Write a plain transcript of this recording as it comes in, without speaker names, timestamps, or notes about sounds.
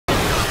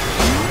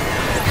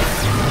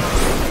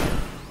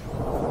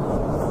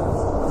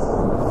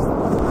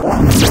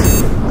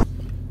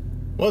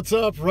What's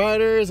up,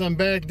 riders? I'm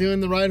back doing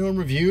the ride home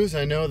reviews.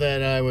 I know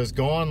that I was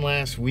gone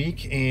last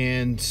week,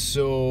 and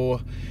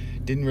so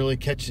didn't really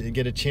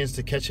get a chance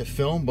to catch a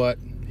film, but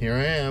here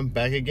I am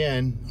back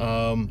again.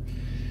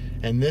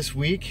 And this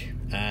week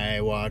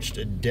I watched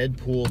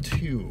Deadpool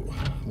 2,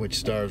 which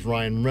stars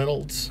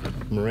Reynolds,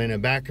 Morena,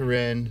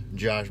 Baccarin,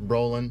 Josh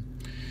Brolin,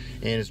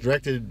 and it's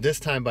directed this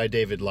time by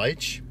David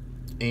Leitch.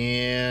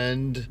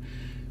 And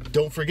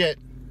don't forget,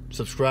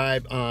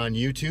 subscribe on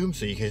YouTube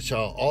so you can check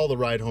out all the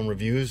ride home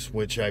reviews,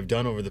 which I've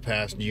done over the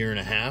past year and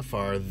a half,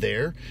 are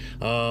there.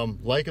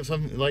 Like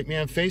me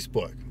on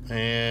Facebook,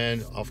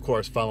 and of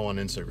course follow on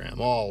Instagram.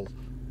 All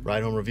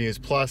ride home reviews,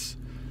 plus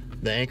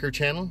the Anchor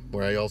channel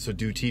where I also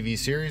do TV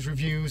series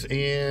reviews,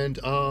 and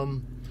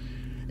on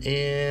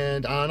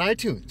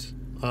iTunes,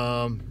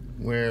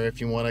 where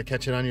if you want to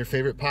catch it on your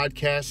favorite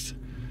podcast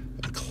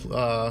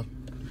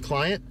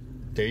client,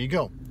 there you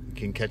go.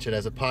 Can catch it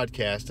as a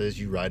podcast as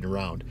you ride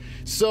around.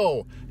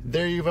 So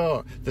there you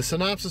go, the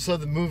synopsis of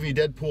the movie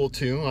Deadpool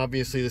 2,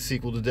 obviously the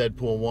sequel to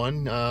Deadpool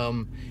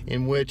 1,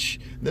 in which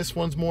this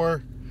one's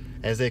more,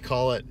 as they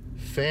call it,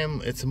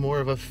 it's more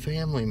of a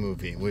family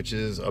movie, which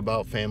is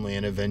about family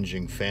and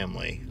avenging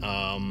family.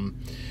 Don't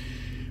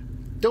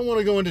want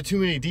to go into too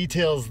many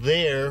details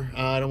there.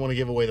 I don't want to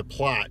give away the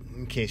plot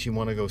in case you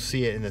want to go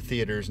see it in the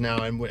theaters now,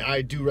 and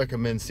I do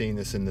recommend seeing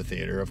this in the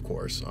theater, of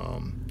course.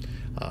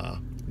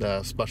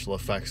 The special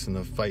effects and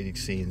the fighting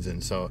scenes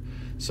and so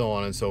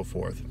on and so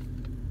forth.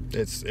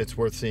 It's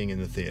worth seeing in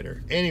the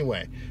theater.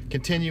 Anyway,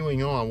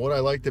 continuing on, what I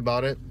liked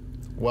about it,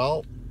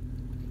 well,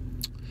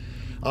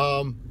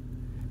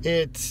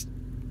 it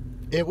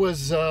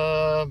was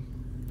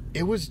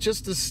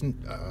just this.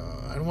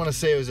 I don't want to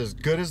say it was as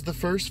good as the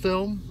first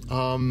film.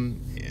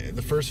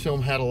 The first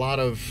film had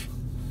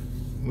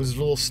was a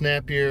little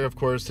snappier. Of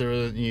course,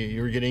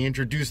 you were getting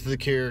introduced to the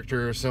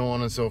character, so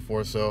on and so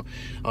forth. So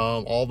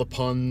all the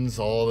puns,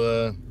 all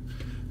the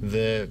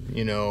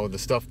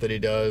stuff that he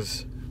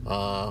does,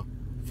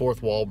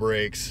 fourth wall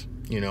breaks,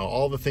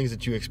 all the things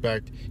that you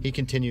expect, he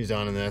continues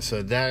on in this.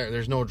 So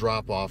there's no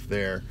drop off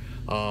there.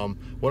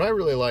 What I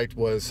really liked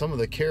was some of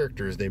the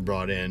characters they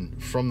brought in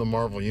from the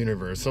Marvel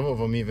Universe. Some of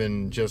them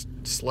even just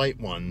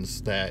slight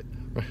ones that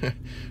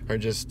are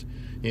just,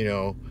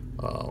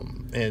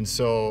 and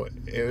so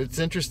it's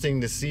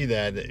interesting to see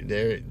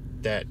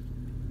that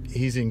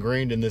he's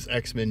ingrained in this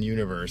X-Men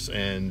universe,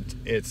 and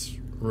it's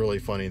really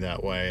funny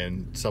that way.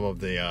 And some of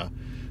the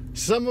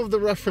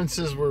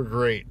references were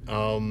great,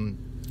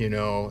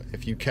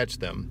 if you catch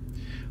them.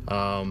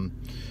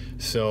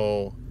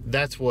 So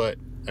that's what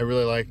I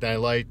really liked. I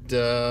liked,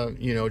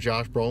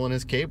 Josh Brolin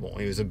as Cable.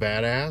 He was a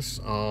badass.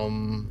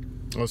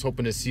 I was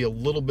hoping to see a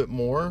little bit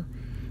more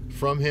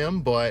from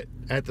him, but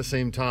at the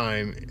same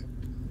time,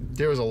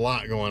 there was a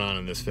lot going on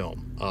in this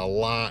film.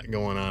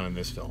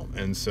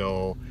 And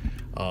so,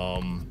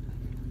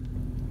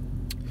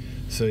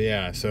 so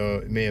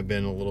it may have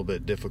been a little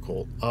bit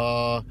difficult.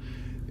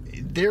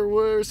 There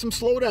were some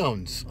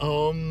slowdowns.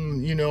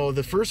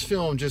 The first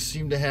film just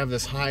seemed to have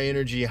this high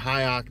energy,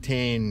 high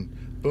octane,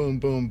 boom,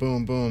 boom,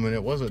 boom, boom, and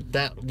it wasn't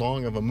that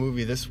long of a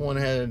movie. This one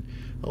had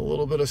a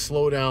little bit of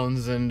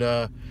slowdowns, and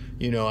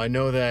I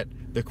know that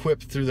the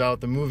quip throughout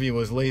the movie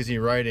was lazy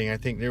writing. I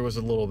think there was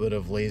a little bit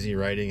of lazy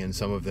writing in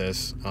some of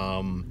this,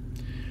 but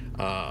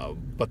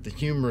the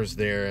humor's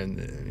there,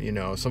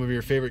 and some of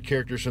your favorite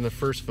characters from the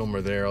first film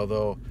are there.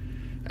 Although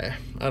I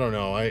don't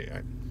know,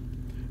 I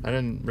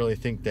didn't really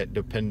think that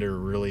Depender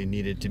really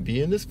needed to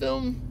be in this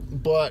film,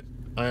 but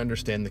I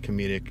understand the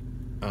comedic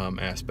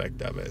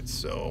aspect of it.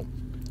 So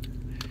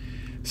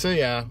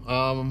yeah,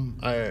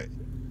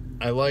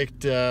 I liked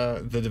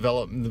the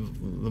development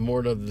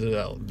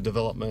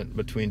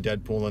between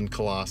Deadpool and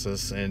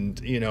Colossus,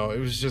 and it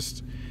was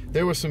just,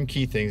 there were some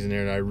key things in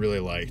there that I really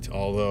liked.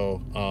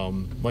 Although,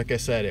 like I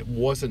said, it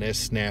wasn't as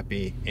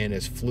snappy and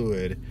as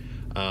fluid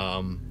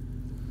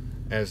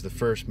as the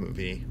first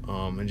movie.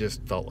 And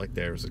just felt like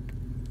there was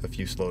a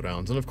few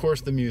slowdowns, and of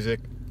course the music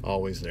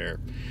always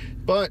there.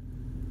 But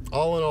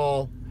all in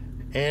all,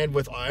 and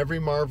with every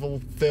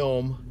Marvel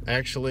film,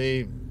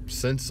 actually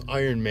since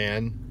Iron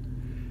Man,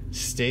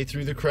 stay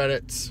through the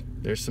credits.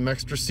 There's some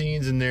extra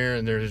scenes in there,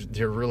 and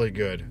they're really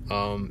good.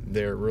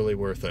 They're really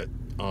worth it.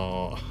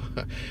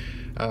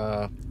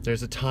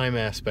 There's a time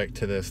aspect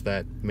to this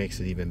that makes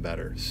it even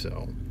better.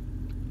 So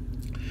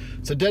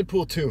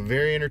Deadpool 2,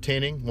 very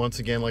entertaining. Once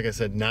again, like I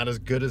said, not as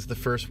good as the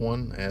first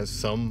one, as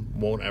some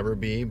won't ever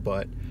be,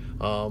 but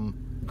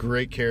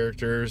great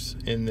characters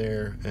in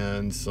there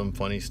and some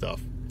funny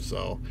stuff.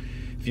 So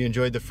if you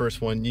enjoyed the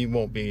first one, you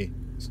won't be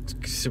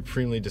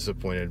supremely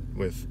disappointed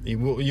with, you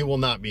will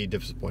not be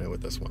disappointed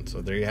with this one.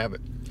 So there you have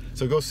it.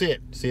 So go see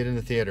it in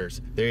the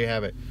theaters. There you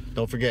have it.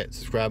 Don't forget,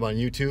 subscribe on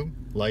YouTube,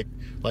 like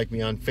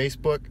me on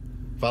Facebook,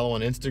 follow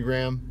on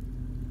Instagram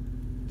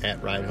at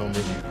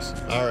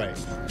RideHomeReviews. All right,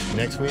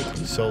 next week,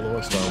 solo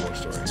a Star Wars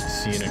story.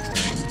 See you next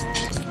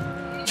time.